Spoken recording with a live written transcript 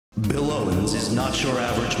Owens is not your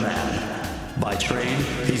average man. By trade,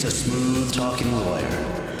 he's a smooth-talking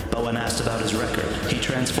lawyer. But when asked about his record, he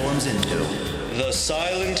transforms into the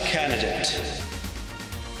silent candidate.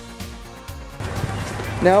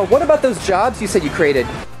 Now, what about those jobs you said you created?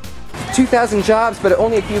 2,000 jobs, but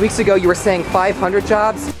only a few weeks ago you were saying 500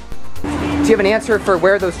 jobs? Do you have an answer for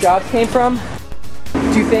where those jobs came from?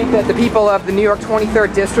 Do you think that the people of the New York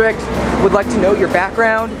 23rd District would like to know your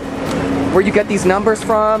background? Where you get these numbers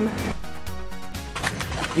from?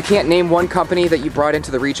 You can't name one company that you brought into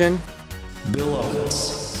the region? Bill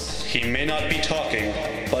Owens. He may not be talking,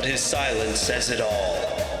 but his silence says it all.